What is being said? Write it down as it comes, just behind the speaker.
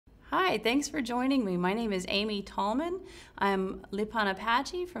Hi, thanks for joining me. My name is Amy Tallman. I'm Lipan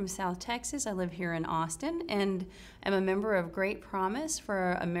Apache from South Texas. I live here in Austin and am a member of Great Promise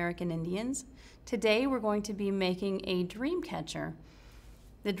for American Indians. Today we're going to be making a dreamcatcher.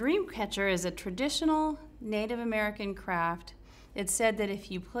 The dreamcatcher is a traditional Native American craft. It's said that if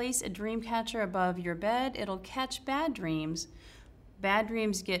you place a dreamcatcher above your bed, it'll catch bad dreams. Bad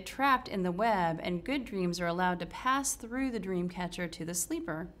dreams get trapped in the web, and good dreams are allowed to pass through the dreamcatcher to the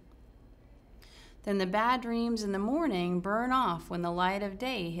sleeper. Then the bad dreams in the morning burn off when the light of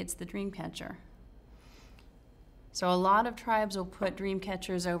day hits the dreamcatcher. So a lot of tribes will put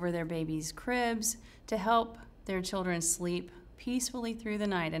dreamcatchers over their babies' cribs to help their children sleep peacefully through the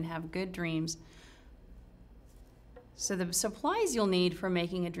night and have good dreams. So the supplies you'll need for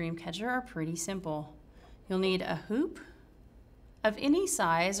making a dreamcatcher are pretty simple. You'll need a hoop of any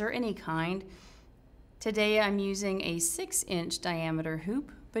size or any kind. Today I'm using a 6-inch diameter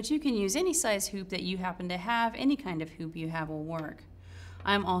hoop, but you can use any size hoop that you happen to have. Any kind of hoop you have will work.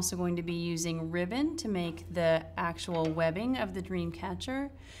 I'm also going to be using ribbon to make the actual webbing of the dreamcatcher.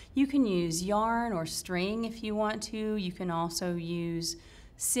 You can use yarn or string if you want to. You can also use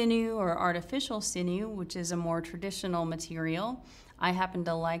sinew or artificial sinew, which is a more traditional material. I happen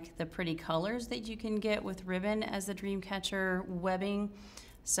to like the pretty colors that you can get with ribbon as the dreamcatcher webbing,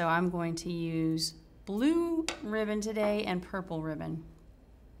 so I'm going to use blue ribbon today and purple ribbon.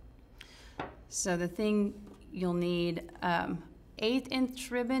 So the thing you'll need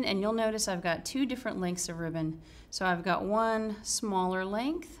 1/8-inch ribbon, and you'll notice I've got 2 different lengths of ribbon. So I've got one smaller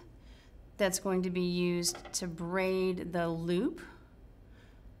length that's going to be used to braid the loop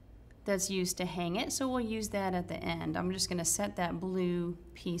that's used to hang it, so we'll use that at the end. I'm just going to set that blue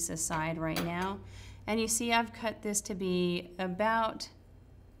piece aside right now. And you see I've cut this to be about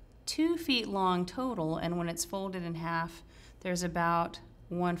 2 feet long total, and when it's folded in half, there's about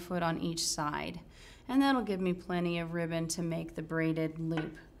 1 foot on each side. And that'll give me plenty of ribbon to make the braided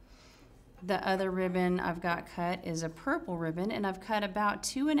loop. The other ribbon I've got cut is a purple ribbon, and I've cut about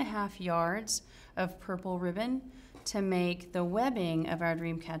 2.5 yards of purple ribbon to make the webbing of our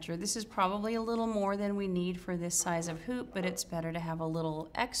dreamcatcher. This is probably a little more than we need for this size of hoop, but it's better to have a little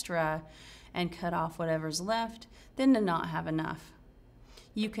extra and cut off whatever's left than to not have enough.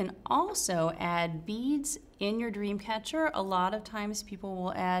 You can also add beads in your dreamcatcher. A lot of times people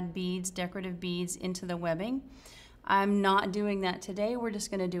will add beads, decorative beads, into the webbing. I'm not doing that today. We're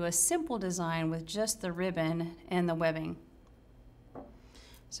just going to do a simple design with just the ribbon and the webbing.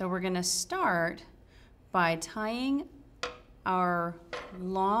 So we're going to start by tying our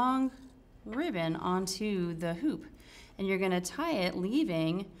long ribbon onto the hoop. And you're going to tie it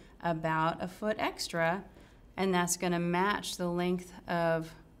leaving about 1 foot extra, and that's going to match the length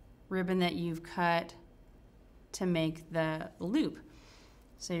of ribbon that you've cut to make the loop.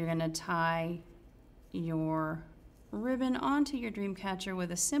 So you're going to tie your ribbon onto your dreamcatcher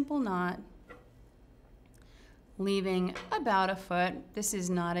with a simple knot, leaving about 1 foot. This is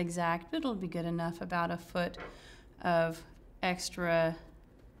not exact, but it'll be good enough, about 1 foot of extra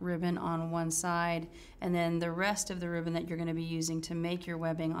ribbon on one side, and then the rest of the ribbon that you're going to be using to make your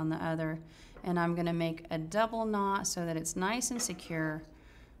webbing on the other. And I'm going to make a double knot so that it's nice and secure.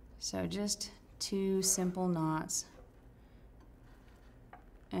 So just 2 simple knots.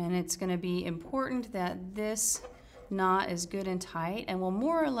 And it's going to be important that this knot is good and tight and will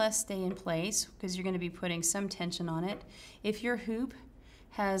more or less stay in place because you're going to be putting some tension on it. If your hoop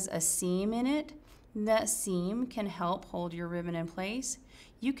has a seam in it, that seam can help hold your ribbon in place.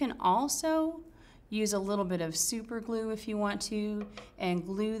 You can also use a little bit of super glue if you want to and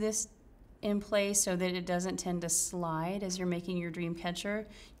glue this in place so that it doesn't tend to slide as you're making your dreamcatcher.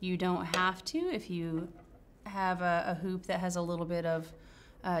 You don't have to if you have a hoop that has a little bit of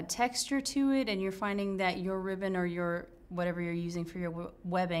texture to it and you're finding that your ribbon or your whatever you're using for your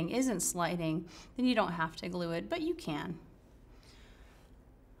webbing isn't sliding, then you don't have to glue it, but you can.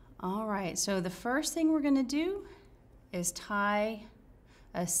 All right, so the first thing we're going to do is tie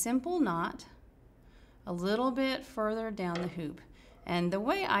a simple knot a little bit further down the hoop. And the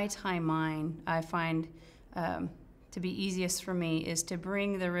way I tie mine, I find to be easiest for me is to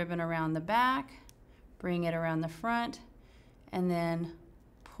bring the ribbon around the back, bring it around the front, and then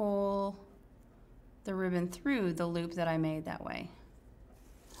pull the ribbon through the loop that I made that way.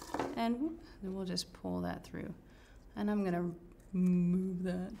 And then we'll just pull that through. And I'm going to move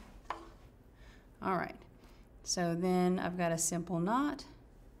that. All right, so then I've got a simple knot,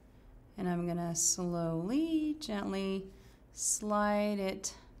 and I'm going to slowly, gently slide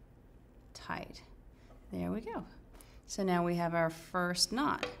it tight. There we go. So now we have our first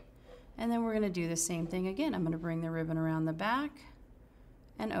knot. And then we're going to do the same thing again. I'm going to bring the ribbon around the back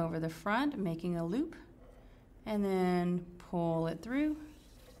and over the front, making a loop, and then pull it through.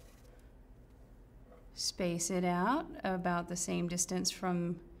 Space it out about the same distance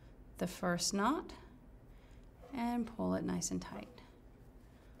from the first knot, and pull it nice and tight.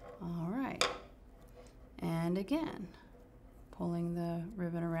 All right, and again, pulling the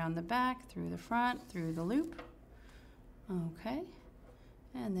ribbon around the back, through the front, through the loop. Okay,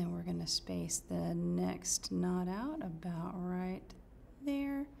 and then we're going to space the next knot out about right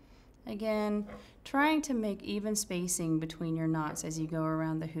there. Again, trying to make even spacing between your knots as you go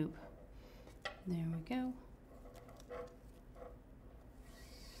around the hoop. There we go.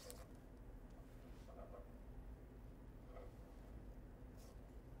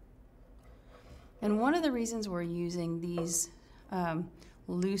 And one of the reasons we're using these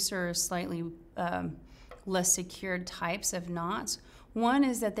looser, slightly less secured types of knots, one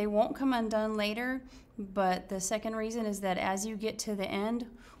is that they won't come undone later, but the second reason is that as you get to the end,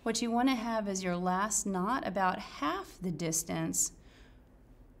 what you want to have is your last knot about half the distance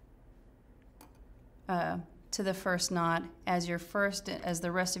to the first knot as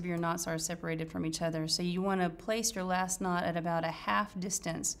the rest of your knots are separated from each other. So you want to place your last knot at about a half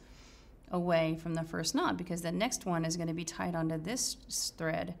distance away from the first knot, because the next one is going to be tied onto this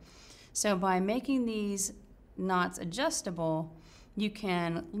thread. So by making these knots adjustable, you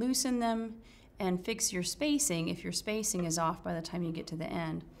can loosen them and fix your spacing if your spacing is off by the time you get to the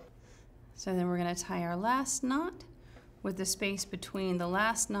end. So then we're going to tie our last knot with the space between the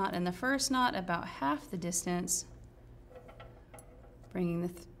last knot and the first knot about half the distance,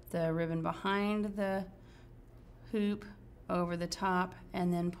 bringing the ribbon behind the hoop over the top,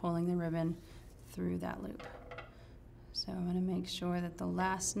 and then pulling the ribbon through that loop. So I'm going to make sure that the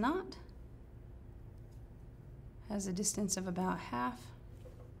last knot has a distance of about half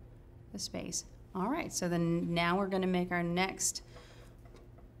the space. All right, so then now we're going to make our next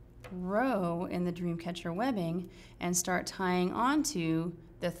row in the dreamcatcher webbing and start tying onto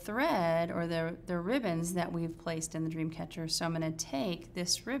the thread or the ribbons that we've placed in the dreamcatcher. So I'm going to take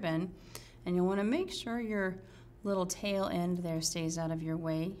this ribbon, and you'll want to make sure your little tail end there stays out of your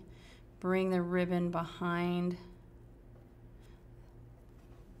way. Bring the ribbon behind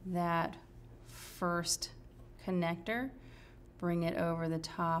that first connector, bring it over the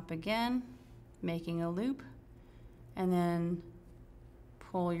top again, making a loop, and then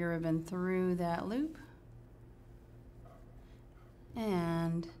pull your ribbon through that loop.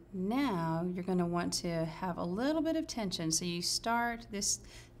 And now you're going to want to have a little bit of tension. So you start this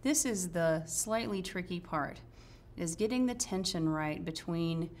is the slightly tricky part, is getting the tension right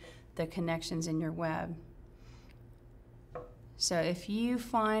between the connections in your web. So if you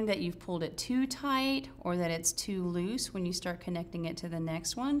find that you've pulled it too tight or that it's too loose when you start connecting it to the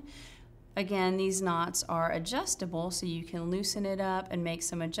next one, again, these knots are adjustable, so you can loosen it up and make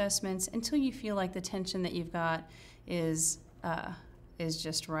some adjustments until you feel like the tension that you've got is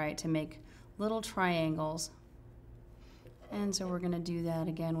just right to make little triangles. And so we're going to do that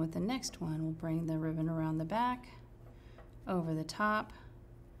again with the next one. We'll bring the ribbon around the back, over the top,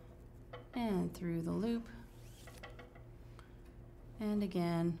 and through the loop. And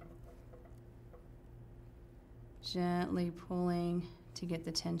again, gently pulling to get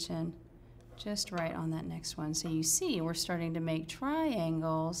the tension just right on that next one. So you see we're starting to make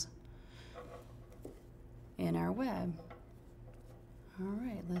triangles in our web. All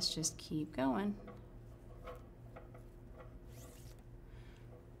right, let's just keep going.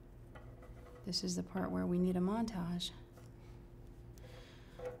 This is the part where we need a montage.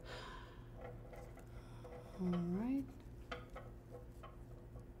 All right.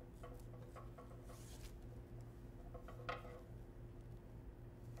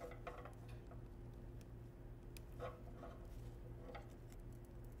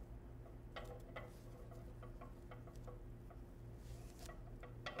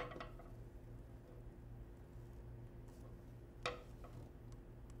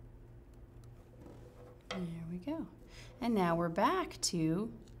 There we go. And now we're back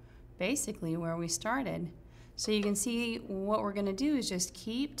to basically where we started. So you can see what we're going to do is just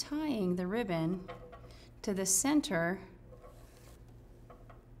keep tying the ribbon to the center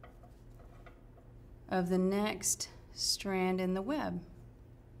of the next strand in the web.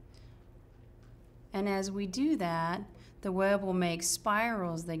 And as we do that, the web will make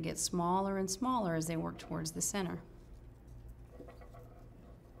spirals that get smaller and smaller as they work towards the center.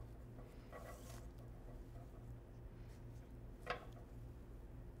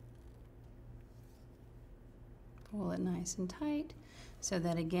 Pull it nice and tight so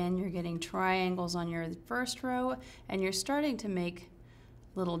that again you're getting triangles on your first row and you're starting to make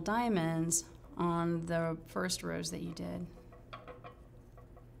little diamonds on the first rows that you did.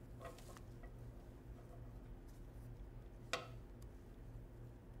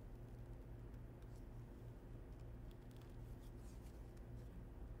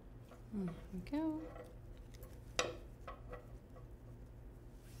 There we go.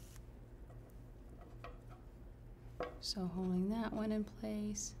 So holding that one in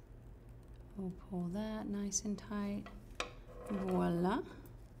place, we'll pull that nice and tight. Voila.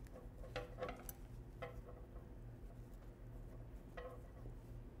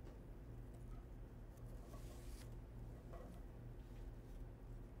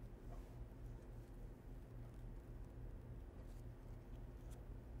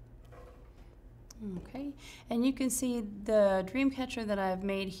 Okay, and you can see the dream catcher that I've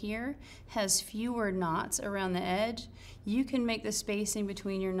made here has fewer knots around the edge. You can make the spacing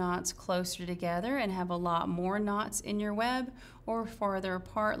between your knots closer together and have a lot more knots in your web, or farther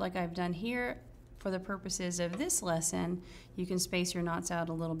apart like I've done here. For the purposes of this lesson, you can space your knots out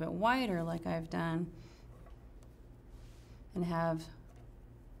a little bit wider like I've done and have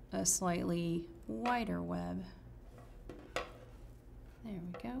a slightly wider web. There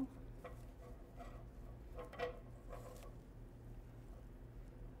we go.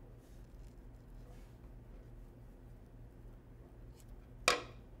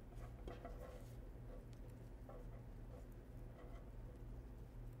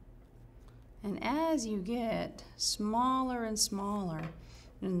 And as you get smaller and smaller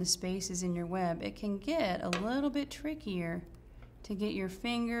in the spaces in your web, it can get a little bit trickier to get your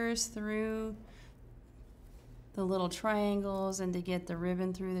fingers through the little triangles and to get the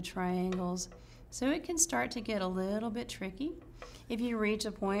ribbon through the triangles. So it can start to get a little bit tricky. If you reach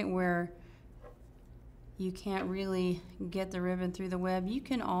a point where you can't really get the ribbon through the web, you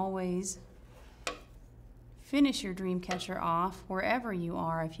can always finish your dream catcher off wherever you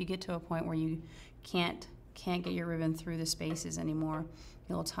are. If you get to a point where you can't get your ribbon through the spaces anymore,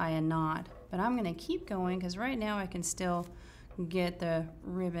 you'll tie a knot. But I'm going to keep going because right now I can still get the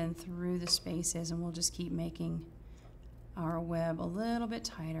ribbon through the spaces, and we'll just keep making our web a little bit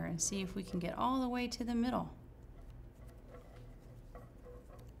tighter and see if we can get all the way to the middle.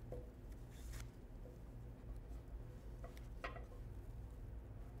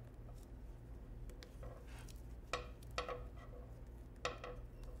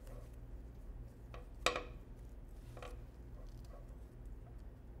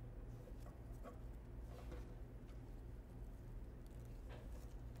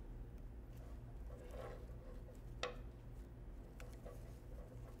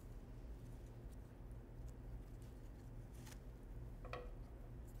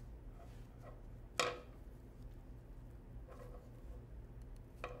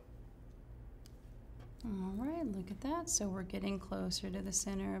 All right, look at that. So we're getting closer to the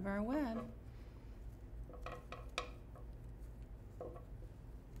center of our web.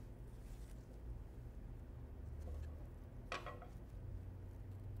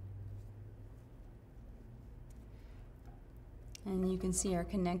 And you can see our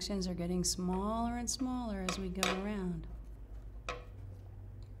connections are getting smaller and smaller as we go around.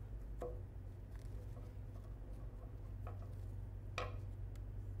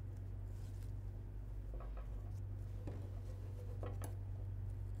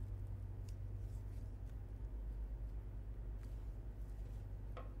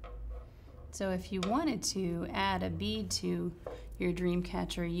 So if you wanted to add a bead to your dream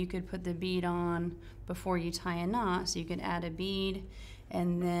catcher, you could put the bead on before you tie a knot. So you could add a bead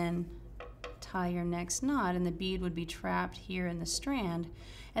and then tie your next knot, and the bead would be trapped here in the strand,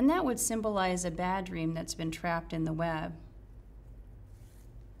 and that would symbolize a bad dream that's been trapped in the web.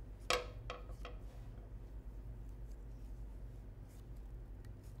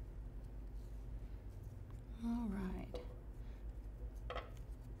 All right.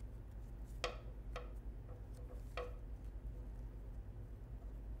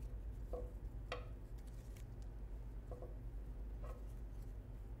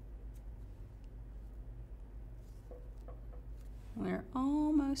 We're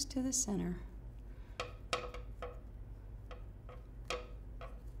almost to the center.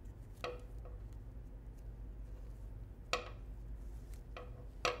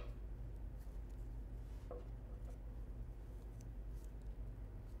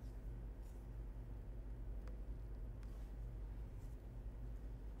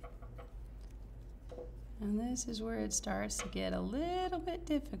 And this is where it starts to get a little bit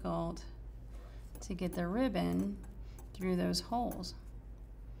difficult to get the ribbon through those holes.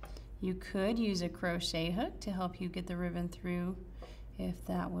 You could use a crochet hook to help you get the ribbon through if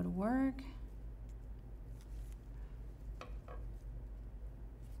that would work.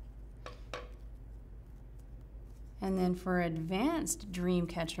 And then for advanced dream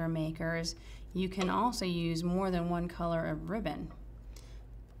catcher makers, you can also use more than one color of ribbon.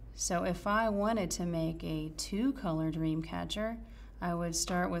 So if I wanted to make a 2-color dream catcher, I would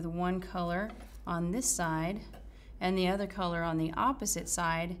start with one color on this side and the other color on the opposite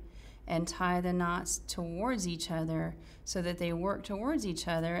side and tie the knots towards each other so that they work towards each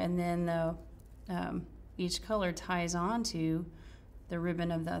other, and then each color ties onto the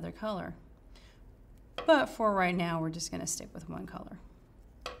ribbon of the other color. But for right now, we're just going to stick with one color.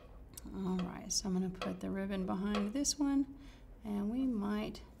 All right, so I'm going to put the ribbon behind this one, and we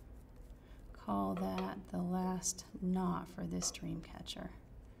might call that the last knot for this dream catcher.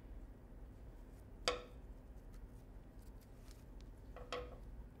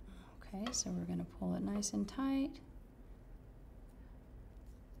 Okay, so we're going to pull it nice and tight.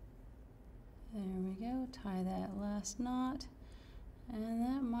 There we go, tie that last knot, and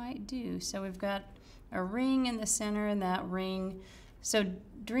that might do. So we've got a ring in the center, and that ring, so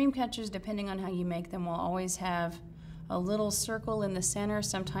dream catchers, depending on how you make them, will always have a little circle in the center.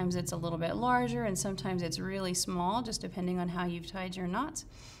 Sometimes it's a little bit larger and sometimes it's really small, just depending on how you've tied your knots.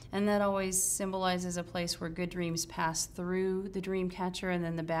 And that always symbolizes a place where good dreams pass through the dream catcher and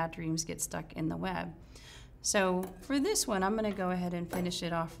then the bad dreams get stuck in the web. So for this one, I'm going to go ahead and finish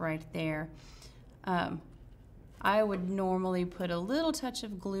it off right there. I would normally put a little touch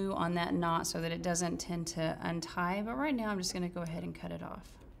of glue on that knot so that it doesn't tend to untie, but right now I'm just going to go ahead and cut it off.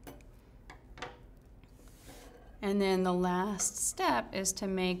 And then the last step is to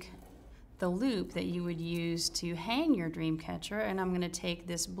make the loop that you would use to hang your dream catcher, and I'm going to take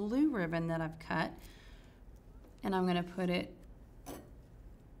this blue ribbon that I've cut and I'm going to put it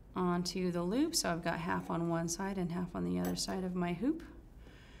onto the loop, so I've got half on one side and half on the other side of my hoop.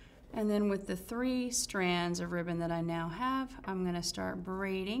 And then with the 3 strands of ribbon that I now have, I'm going to start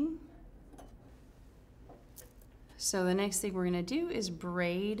braiding. So the next thing we're going to do is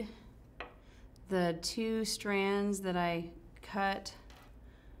braid the 2 strands that I cut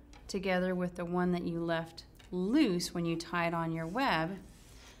together with the one that you left loose when you tied on your web.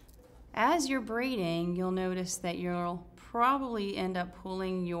 As you're braiding, you'll notice that you'll probably end up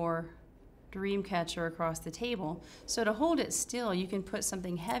pulling your dream catcher across the table. So to hold it still, you can put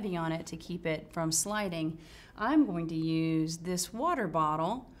something heavy on it to keep it from sliding. I'm going to use this water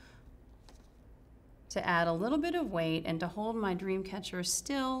bottle to add a little bit of weight and to hold my dream catcher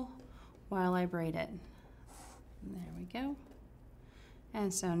still while I braid it. There we go.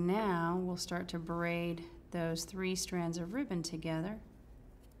 And so now we'll start to braid those 3 strands of ribbon together.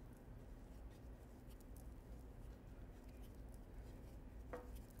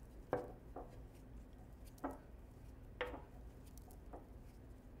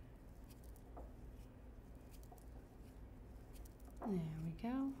 There we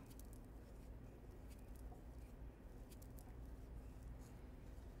go.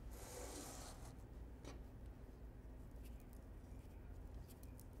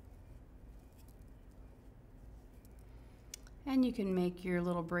 And you can make your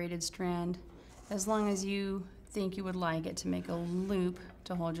little braided strand as long as you think you would like it to make a loop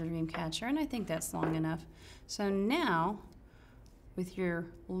to hold your dream catcher, and I think that's long enough. So now, with your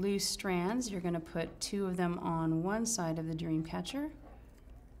loose strands, you're going to put 2 of them on one side of the dream catcher.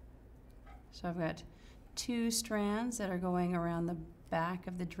 So I've got 2 strands that are going around the back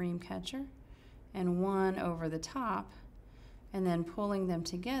of the dream catcher and 1 over the top, and then pulling them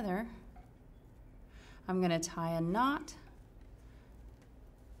together, I'm going to tie a knot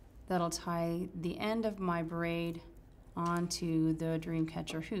that'll tie the end of my braid onto the dream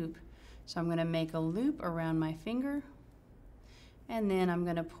catcher hoop. So I'm going to make a loop around my finger, and then I'm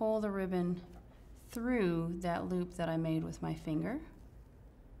going to pull the ribbon through that loop that I made with my finger.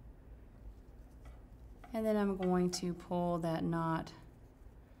 And then I'm going to pull that knot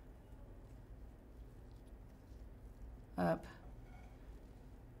up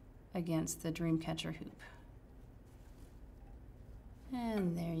against the dream catcher hoop.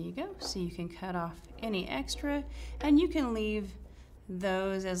 And there you go. So you can cut off any extra, and you can leave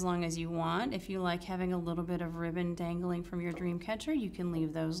those as long as you want. If you like having a little bit of ribbon dangling from your dream catcher, you can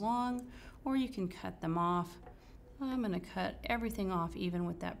leave those long, or you can cut them off. I'm going to cut everything off even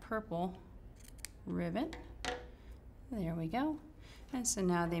with that purple ribbon. There we go. And so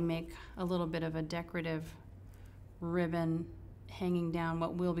now they make a little bit of a decorative ribbon hanging down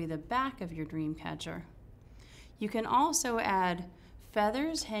what will be the back of your dream catcher. You can also add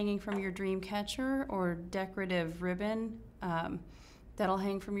feathers hanging from your dream catcher or decorative ribbon that'll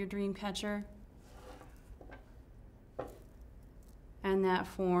hang from your dream catcher, and that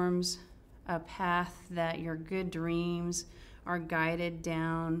forms a path that your good dreams are guided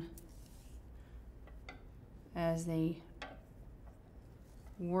down as they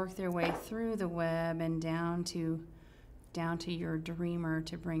work their way through the web and down to your dreamer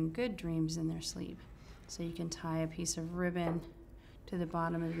to bring good dreams in their sleep. So you can tie a piece of ribbon to the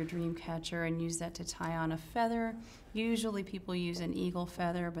bottom of your dream catcher and use that to tie on a feather. Usually people use an eagle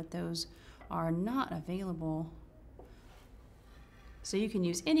feather, but those are not available. So you can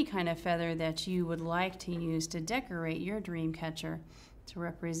use any kind of feather that you would like to use to decorate your dream catcher to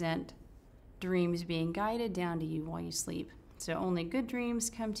represent dreams being guided down to you while you sleep. So only good dreams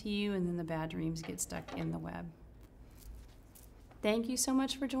come to you, and then the bad dreams get stuck in the web. Thank you so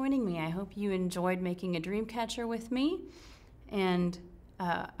much for joining me. I hope you enjoyed making a dream catcher with me, and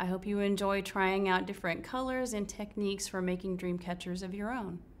I hope you enjoy trying out different colors and techniques for making dream catchers of your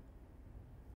own.